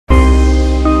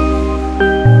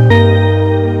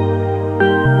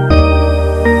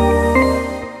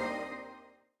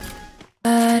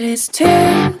It's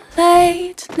too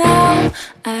late now.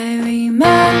 I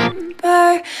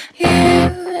remember you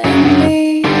and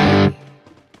me,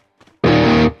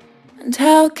 and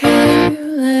how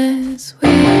careless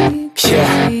we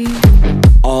could be.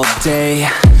 All day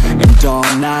and all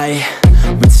night,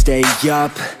 we'd stay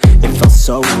up, it felt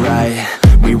so right.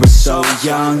 We were so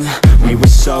young, we were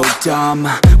so dumb.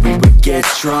 We would get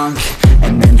drunk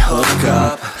and then hook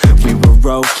up. We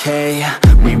were okay,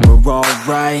 we were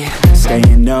alright,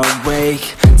 staying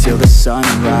awake till the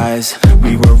sunrise.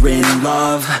 We were in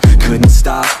love, couldn't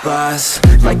stop us,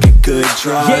 like a good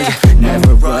drug,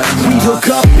 never enough. We'd hook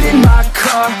up in my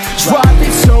car,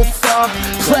 driving so far,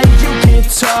 play your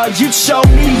guitar, you'd show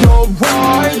me your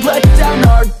art, let down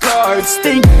our guards,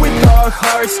 think with our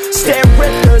hearts, stare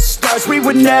at the stars. We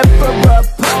were never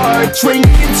apart,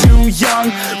 drinking too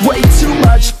young, way too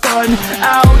much fun,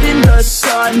 out in the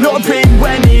sun, orbit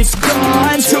when it's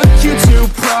gone. Took you to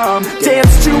prom,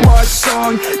 dance to our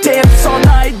song, dance all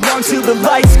night long till the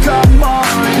lights come on.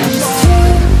 It's too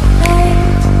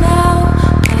late now.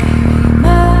 I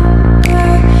remember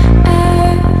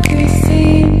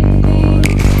everything,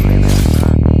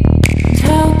 and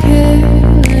how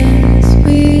careless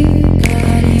we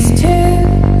got. It's too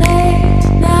late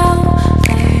now. I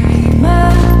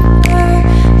remember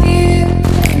you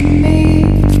and me,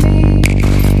 and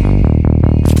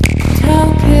how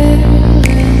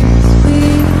careless we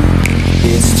got.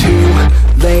 It's too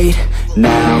late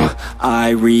now, I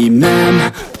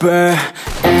remember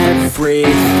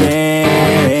everything,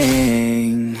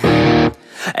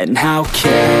 and how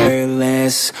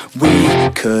careless we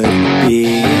could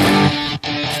be,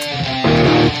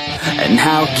 and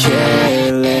how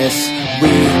careless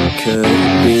we could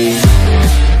be,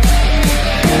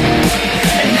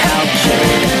 and how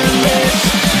careless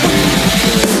we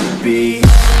could be.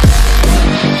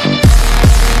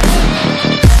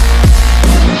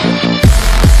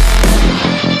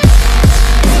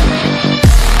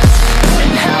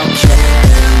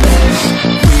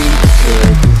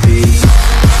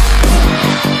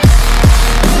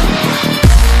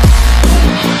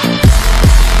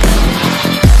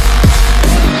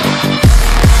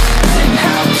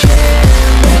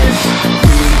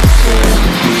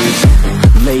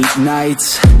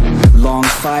 Nights, long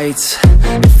fights,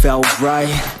 it felt right,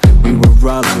 we were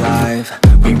alive.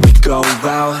 We would go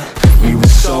out, we were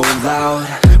so loud,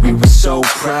 we were so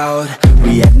proud,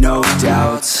 we had no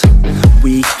doubts.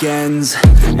 Weekends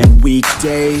and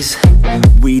weekdays,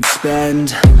 we'd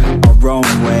spend our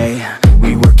own way.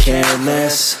 We were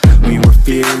careless, we were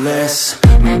fearless,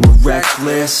 we were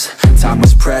reckless, time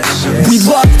was precious. We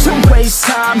loved to waste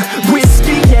time,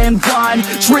 whiskey and wine,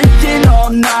 drinking all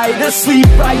night, asleep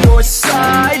by your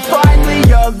side. Finally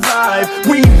alive,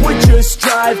 we would just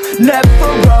drive, never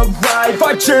arrive.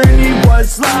 Our journey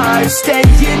was live,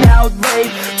 staying out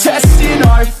late, testing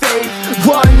our fate,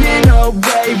 running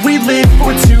away. We live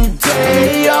for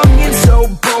today, young and so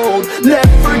bold,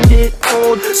 never get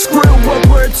old. Screw what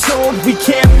we're told, we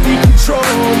can't be controlled.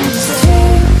 It's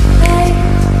too late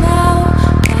now.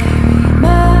 I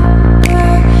remember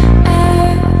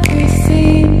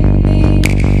everything,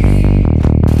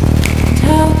 and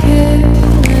how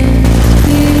careless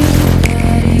we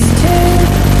got. It's too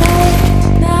late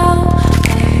now. I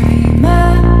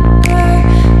remember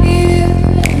you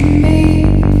and me,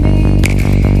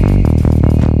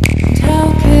 and how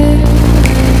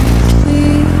careless we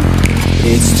got.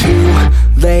 It's too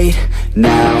late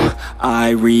now,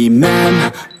 I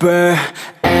remember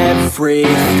everything,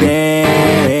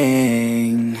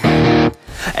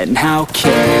 and how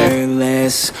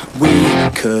careless we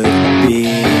could be,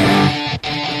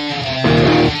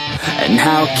 and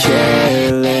how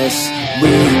careless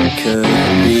we could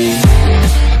be,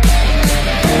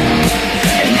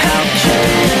 and how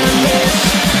careless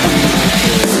we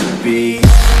could be.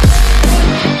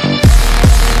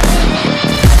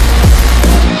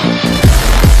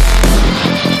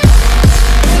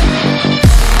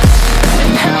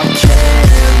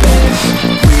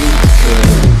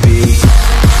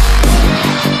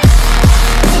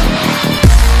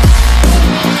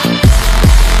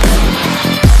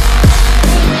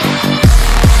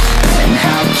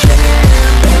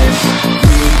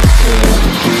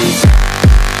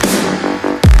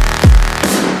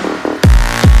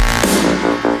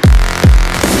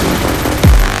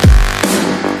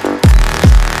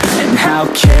 How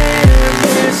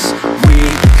careless we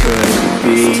could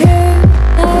be. It's too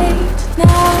late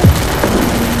now.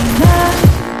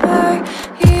 I remember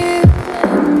you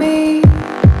and me,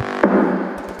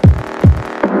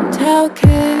 and how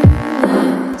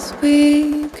careless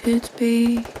we could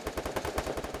be.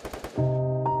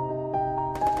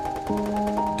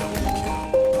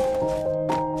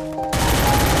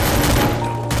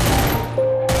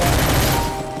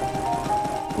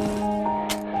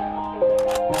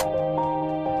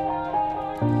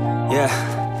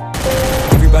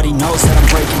 Everybody knows that I'm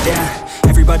breaking down.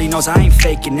 Everybody knows I ain't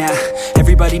faking now.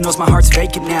 Everybody knows my heart's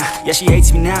vacant now. Yeah, she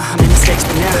hates me now, I'm in mistakes,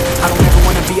 but now I don't ever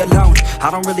wanna be alone. I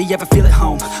don't really ever feel at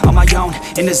home. On my own,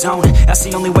 in the zone, that's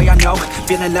the only way I know.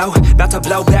 Feeling low, about to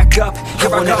blow back up. Here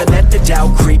I won't ever let the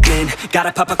doubt creep in.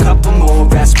 Gotta pop a couple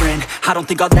more aspirin. I don't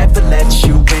think I'll ever let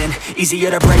you in.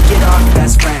 Easier to break it off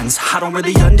best friends. I don't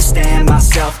really understand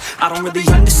myself. I don't really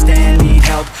understand, need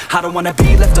help. I don't wanna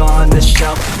be left on the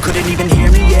shelf. Couldn't even hear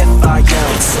me if I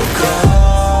yelled. It's so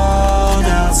cold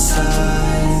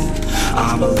outside,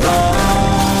 I'm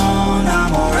alone,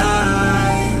 I'm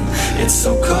alright. It's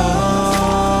so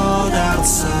cold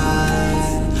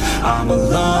outside, I'm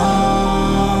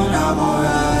alone, I'm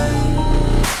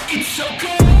alright. It's so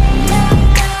cold.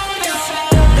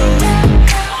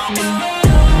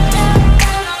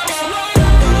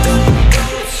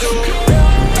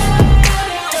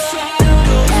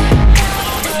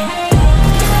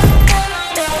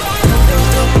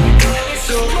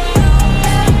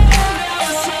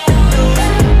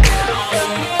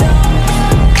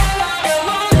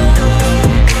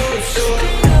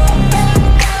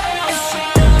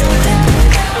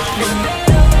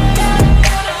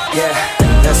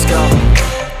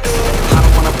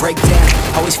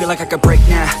 Always feel like I could break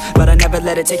now, but I never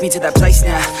let it take me to that place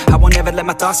now. I won't ever let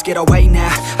my thoughts get away now.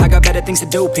 I got better things to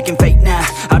do, picking fate now.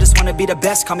 I just wanna be the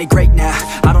best, call me great now.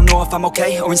 I don't know if I'm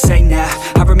okay or insane now.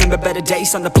 I remember better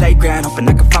days on the playground, hoping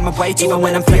I can find my way. Even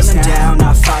when I'm feeling down,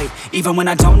 I fight. Even when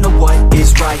I don't know what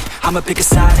is right, I'ma pick a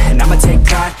side and I'ma take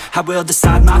pride. I will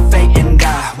decide my fate and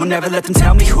I will never let them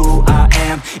tell me who I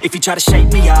am. If you try to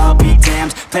shake me, I'll be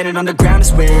damned. Planet on the ground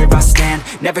is where I stand.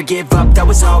 Never give up, that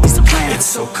was always the plan. It's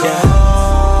so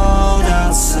cold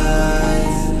outside,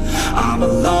 I'm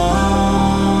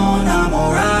alone, I'm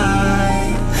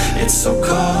alright. It's so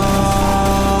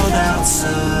cold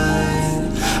outside,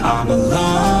 I'm alone.